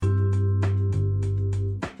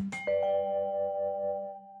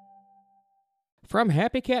From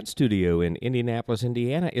Happy Cat Studio in Indianapolis,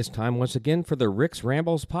 Indiana, it's time once again for the Rick's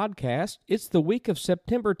Rambles podcast. It's the week of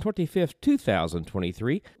September 25th,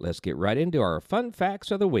 2023. Let's get right into our fun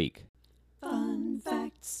facts of the week. Fun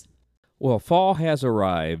facts. Well, fall has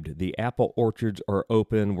arrived. The apple orchards are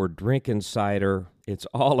open. We're drinking cider. It's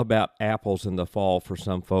all about apples in the fall for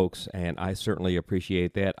some folks, and I certainly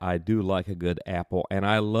appreciate that. I do like a good apple, and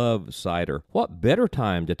I love cider. What better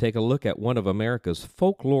time to take a look at one of America's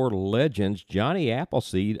folklore legends, Johnny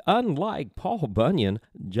Appleseed? Unlike Paul Bunyan,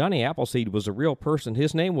 Johnny Appleseed was a real person.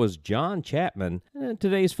 His name was John Chapman, and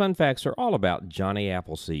today's fun facts are all about Johnny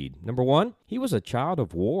Appleseed. Number one, he was a child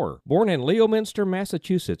of war. Born in Leominster,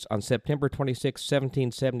 Massachusetts on September 26,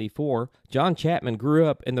 1774, John Chapman grew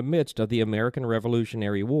up in the midst of the American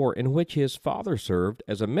Revolutionary War, in which his father served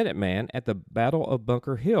as a Minuteman at the Battle of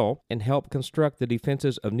Bunker Hill and helped construct the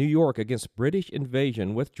defenses of New York against British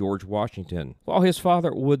invasion with George Washington. While his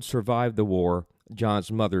father would survive the war,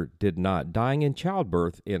 John's mother did not, dying in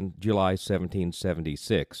childbirth in July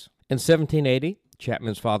 1776. In 1780,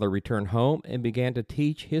 Chapman's father returned home and began to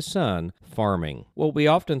teach his son farming. Well, we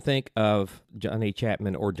often think of Johnny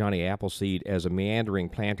Chapman or Johnny Appleseed as a meandering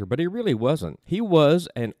planter, but he really wasn't. He was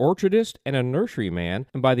an orchardist and a nurseryman,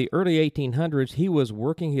 and by the early 1800s, he was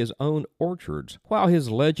working his own orchards. While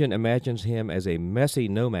his legend imagines him as a messy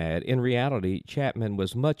nomad, in reality, Chapman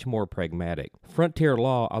was much more pragmatic. Frontier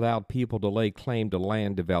law allowed people to lay claim to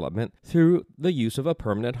land development through the use of a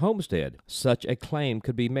permanent homestead. Such a claim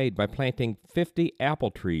could be made by planting 50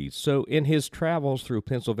 apple trees. So in his travels through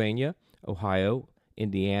Pennsylvania, Ohio,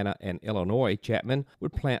 Indiana, and Illinois, Chapman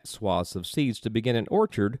would plant swaths of seeds to begin an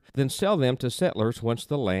orchard, then sell them to settlers once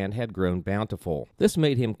the land had grown bountiful. This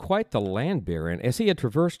made him quite the land baron, as he had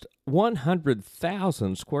traversed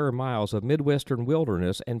 100,000 square miles of Midwestern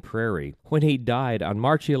wilderness and prairie. When he died on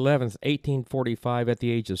March 11, 1845, at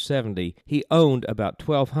the age of 70, he owned about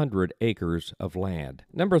 1,200 acres of land.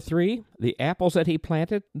 Number three, the apples that he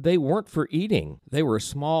planted, they weren't for eating. They were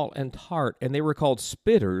small and tart, and they were called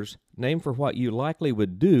spitters, named for what you likely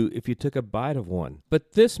would do if you took a bite of one.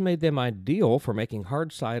 But this made them ideal for making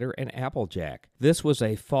hard cider and applejack. This was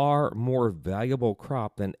a far more valuable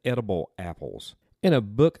crop than edible apples. In a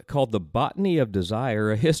book called The Botany of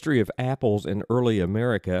Desire, A History of Apples in Early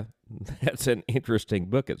America, that's an interesting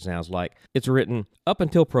book, it sounds like. It's written, up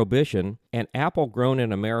until Prohibition, an apple grown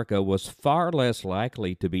in America was far less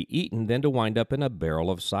likely to be eaten than to wind up in a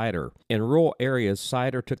barrel of cider. In rural areas,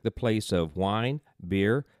 cider took the place of wine,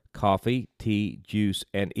 beer, coffee, tea, juice,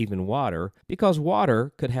 and even water, because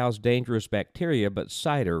water could house dangerous bacteria, but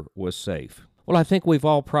cider was safe. Well, I think we've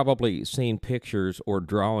all probably seen pictures or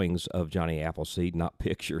drawings of Johnny Appleseed, not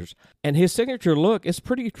pictures, and his signature look is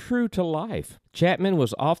pretty true to life. Chapman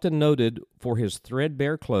was often noted for his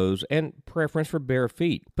threadbare clothes and preference for bare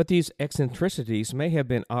feet, but these eccentricities may have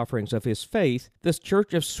been offerings of his faith. The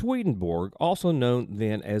Church of Swedenborg, also known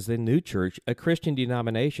then as the New Church, a Christian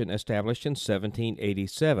denomination established in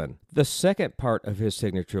 1787. The second part of his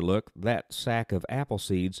signature look, that sack of apple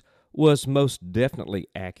seeds, was most definitely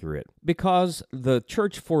accurate. Because the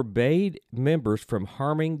church forbade members from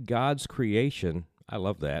harming God's creation, I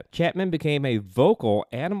love that, Chapman became a vocal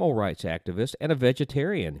animal rights activist and a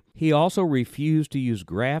vegetarian. He also refused to use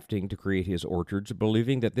grafting to create his orchards,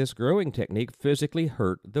 believing that this growing technique physically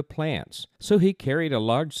hurt the plants. So he carried a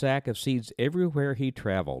large sack of seeds everywhere he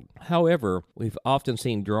traveled. However, we've often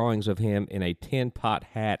seen drawings of him in a tin pot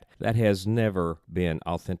hat that has never been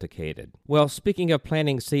authenticated. Well, speaking of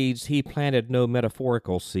planting seeds, he planted no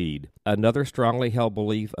metaphorical seed. Another strongly held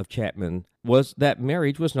belief of Chapman was that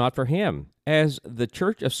marriage was not for him. As the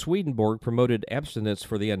Church of Swedenborg promoted abstinence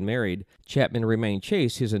for the unmarried, Chapman remained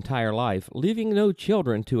chaste his entire life, leaving no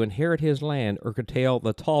children to inherit his land or curtail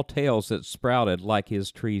the tall tales that sprouted like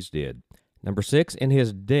his trees did. Number six, in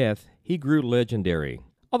his death, he grew legendary.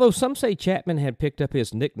 Although some say Chapman had picked up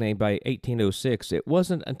his nickname by 1806, it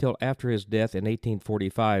wasn't until after his death in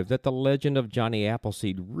 1845 that the legend of Johnny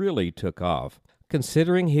Appleseed really took off.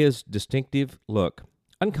 Considering his distinctive look,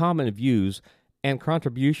 uncommon views, and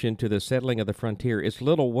contribution to the settling of the frontier, it's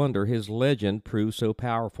little wonder his legend proved so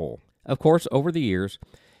powerful. Of course, over the years,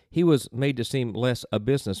 he was made to seem less a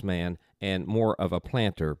businessman and more of a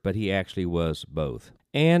planter, but he actually was both.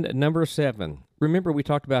 And number seven, remember we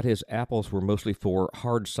talked about his apples were mostly for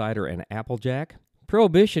hard cider and applejack?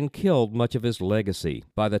 Prohibition killed much of his legacy.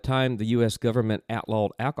 By the time the U.S. government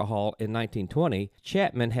outlawed alcohol in 1920,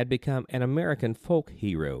 Chapman had become an American folk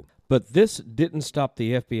hero. But this didn't stop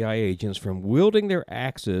the FBI agents from wielding their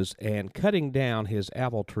axes and cutting down his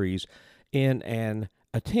apple trees in an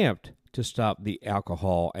attempt to stop the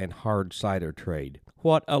alcohol and hard cider trade.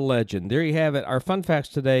 What a legend. There you have it, our fun facts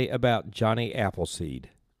today about Johnny Appleseed.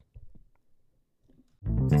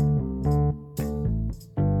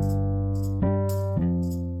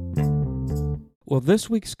 Well, this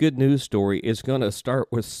week's good news story is going to start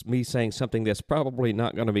with me saying something that's probably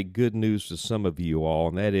not going to be good news to some of you all,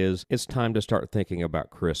 and that is it's time to start thinking about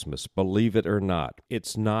Christmas. Believe it or not,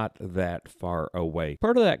 it's not that far away.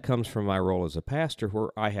 Part of that comes from my role as a pastor, where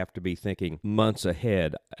I have to be thinking months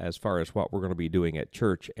ahead as far as what we're going to be doing at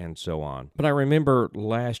church and so on. But I remember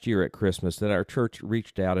last year at Christmas that our church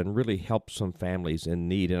reached out and really helped some families in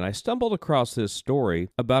need, and I stumbled across this story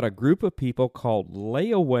about a group of people called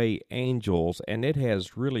Layaway Angels, and it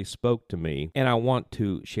has really spoke to me, and I want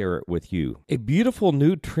to share it with you. A beautiful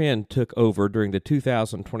new trend took over during the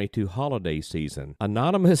 2022 holiday season.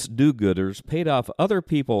 Anonymous do-gooders paid off other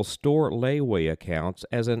people's store layaway accounts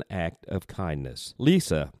as an act of kindness.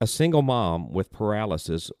 Lisa, a single mom with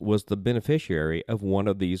paralysis, was the beneficiary of one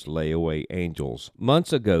of these layaway angels.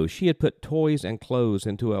 Months ago, she had put toys and clothes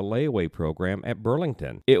into a layaway program at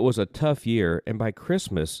Burlington. It was a tough year, and by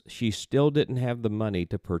Christmas, she still didn't have the money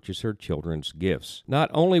to purchase her children's gifts. Not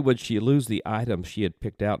only would she lose the items she had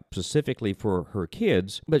picked out specifically for her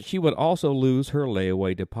kids, but she would also lose her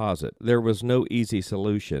layaway deposit. There was no easy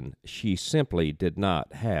solution. She simply did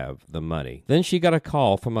not have the money. Then she got a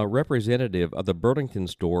call from a representative of the Burlington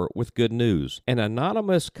store with good news. An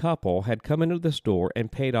anonymous couple had come into the store and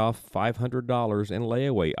paid off $500 in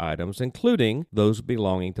layaway items, including those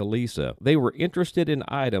belonging to Lisa. They were interested in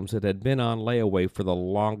items that had been on layaway for the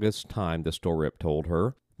longest time, the store rep told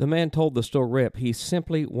her. The man told the store rep he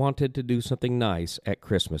simply wanted to do something nice at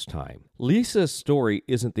Christmas time. Lisa's story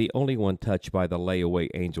isn't the only one touched by the layaway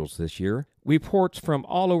angels this year. Reports from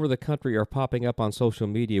all over the country are popping up on social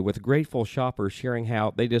media with grateful shoppers sharing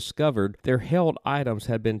how they discovered their held items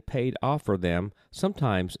had been paid off for them,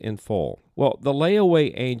 sometimes in full. Well, the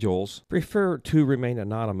layaway angels prefer to remain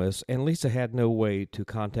anonymous, and Lisa had no way to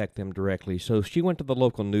contact them directly, so she went to the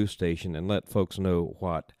local news station and let folks know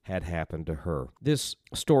what had happened to her. This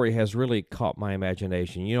story has really caught my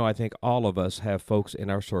imagination. You know, I think all of us have folks in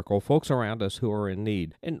our circle, folks around us who are in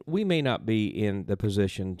need, and we may not be in the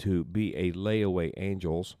position to be a layaway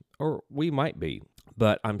angels, or we might be.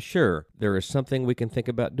 But I'm sure there is something we can think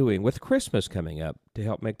about doing with Christmas coming up to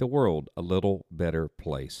help make the world a little better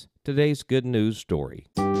place. Today's good news story.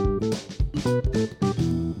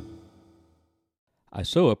 I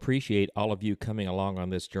so appreciate all of you coming along on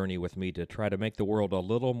this journey with me to try to make the world a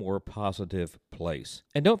little more positive place.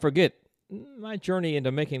 And don't forget, my journey into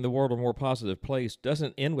making the world a more positive place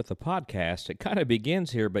doesn't end with the podcast. It kind of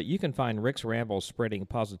begins here, but you can find Rick's Rambles spreading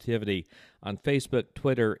positivity on Facebook,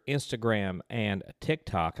 Twitter, Instagram, and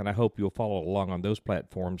TikTok, and I hope you'll follow along on those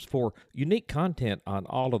platforms for unique content on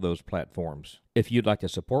all of those platforms. If you'd like to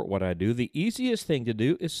support what I do, the easiest thing to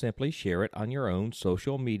do is simply share it on your own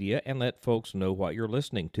social media and let folks know what you're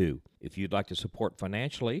listening to. If you'd like to support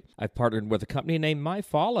financially, I've partnered with a company named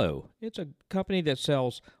MyFollow. It's a company that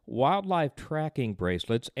sells wildlife tracking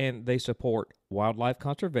bracelets, and they support wildlife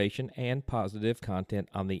conservation and positive content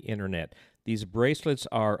on the internet. These bracelets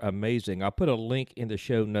are amazing. I'll put a link in the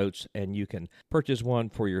show notes, and you can purchase one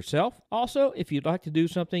for yourself. Also, if you'd like to do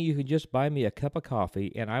something, you can just buy me a cup of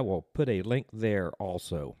coffee, and I will put a link there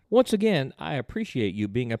also. Once again, I appreciate you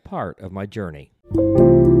being a part of my journey.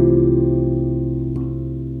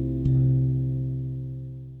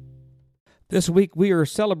 This week, we are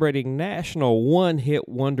celebrating National One-Hit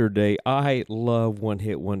Wonder Day. I love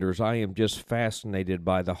one-hit wonders. I am just fascinated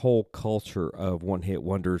by the whole culture of one-hit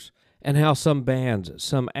wonders and how some bands,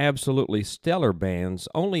 some absolutely stellar bands,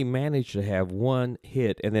 only manage to have one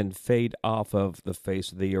hit and then fade off of the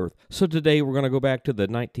face of the earth. So today, we're going to go back to the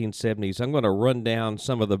 1970s. I'm going to run down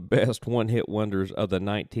some of the best one-hit wonders of the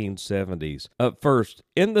 1970s. Up first,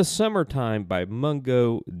 In the Summertime by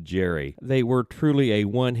Mungo Jerry. They were truly a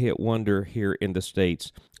one-hit wonder here in the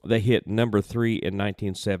States. They hit number 3 in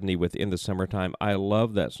 1970 with In the Summertime. I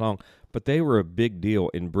love that song, but they were a big deal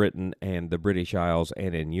in Britain and the British Isles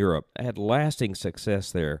and in Europe. They had lasting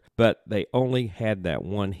success there, but they only had that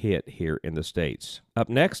one hit here in the States. Up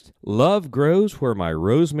next, Love Grows Where My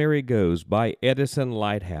Rosemary Goes by Edison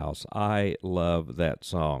Lighthouse. I love that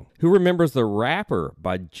song. Who Remembers the Rapper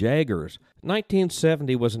by Jaggers?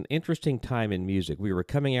 1970 was an interesting time in music. We were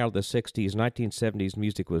coming out of the 60s. 1970s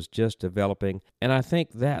music was just developing, and I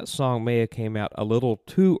think that song may have came out a little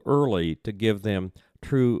too early to give them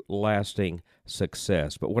true lasting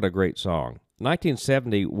success. But what a great song.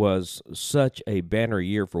 1970 was such a banner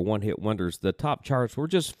year for one-hit wonders. The top charts were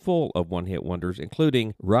just full of one-hit wonders,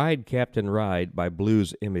 including Ride, Captain Ride by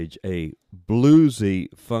Blues Image, a bluesy,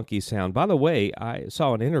 funky sound. By the way, I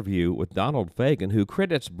saw an interview with Donald Fagen, who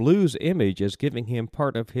credits Blues Image as giving him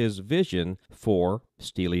part of his vision for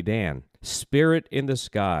Steely Dan. Spirit in the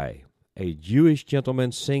Sky, a Jewish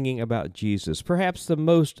gentleman singing about Jesus. Perhaps the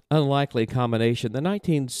most unlikely combination. The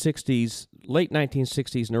 1960s, late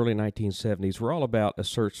 1960s and early 1970s were all about a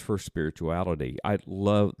search for spirituality. I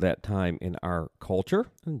love that time in our culture.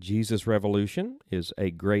 Jesus Revolution is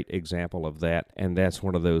a great example of that, and that's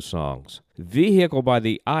one of those songs. Vehicle by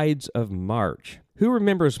the Ides of March. Who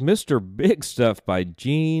remembers Mr. Big Stuff by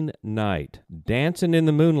Gene Knight? Dancing in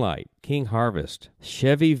the Moonlight, King Harvest.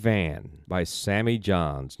 Chevy Van by Sammy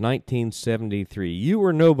Johns, 1973. You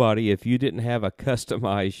were nobody if you didn't have a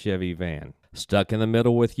customized Chevy Van. Stuck in the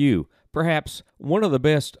Middle with You. Perhaps one of the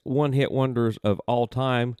best one-hit wonders of all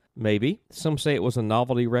time, maybe. Some say it was a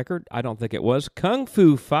novelty record. I don't think it was. Kung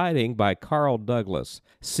Fu Fighting by Carl Douglas.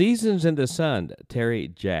 Seasons in the Sun, Terry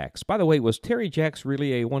Jacks. By the way, was Terry Jacks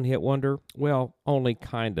really a one-hit wonder? Well, only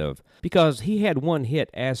kind of. Because he had one hit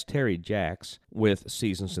as Terry Jacks with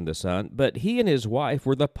Seasons in the Sun, but he and his wife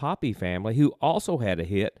were the Poppy Family, who also had a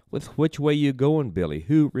hit with Which Way You Goin', Billy?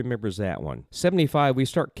 Who remembers that one? 75, we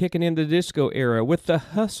start kicking in the disco era with The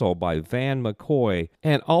Hustle by Van McCoy.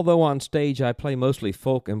 And although on stage I play mostly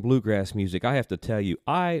folk and bluegrass music, I have to tell you,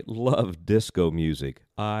 I love disco music.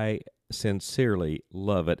 I sincerely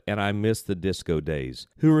love it, and I miss the disco days.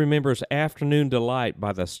 Who remembers Afternoon Delight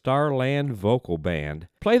by the Starland Vocal Band?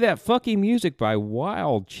 Play that funky music by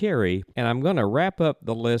Wild Cherry, and I'm going to wrap up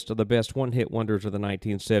the list of the best one-hit wonders of the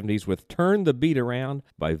 1970s with Turn the Beat Around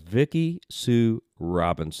by Vicki Sue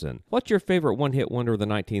Robinson. What's your favorite one-hit wonder of the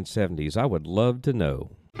 1970s? I would love to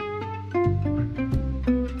know.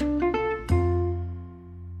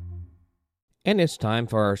 And it's time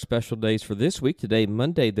for our special days for this week. Today,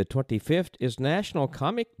 Monday the 25th, is National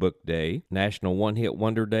Comic Book Day, National One-Hit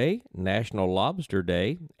Wonder Day, National Lobster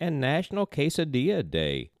Day, and National Quesadilla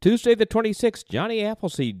Day. Tuesday the 26th, Johnny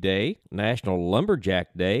Appleseed Day, National Lumberjack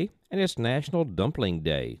Day, and it's National Dumpling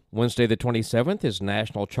Day. Wednesday the 27th is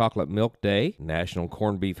National Chocolate Milk Day, National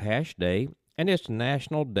Corned Beef Hash Day, and it's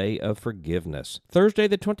National Day of Forgiveness. Thursday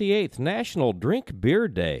the 28th, National Drink Beer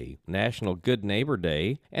Day, National Good Neighbor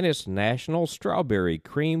Day, and it's National Strawberry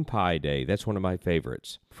Cream Pie Day. That's one of my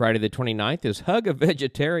favorites. Friday the 29th is Hug a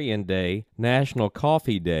Vegetarian Day, National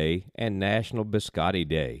Coffee Day, and National Biscotti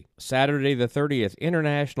Day. Saturday the 30th,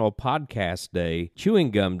 International Podcast Day,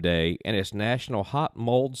 Chewing Gum Day, and it's National Hot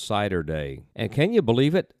Mold Cider Day. And can you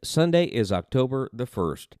believe it? Sunday is October the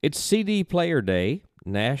 1st. It's CD Player Day,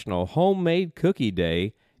 National Homemade Cookie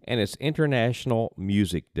Day, and it's International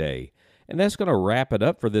Music Day. And that's going to wrap it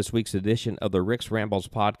up for this week's edition of the Rick's Rambles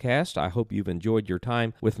podcast. I hope you've enjoyed your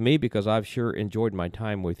time with me, because I've sure enjoyed my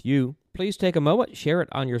time with you. Please take a moment, share it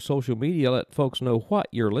on your social media, let folks know what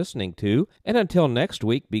you're listening to. And until next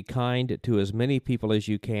week, be kind to as many people as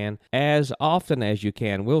you can, as often as you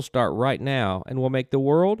can. We'll start right now, and we'll make the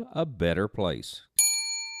world a better place.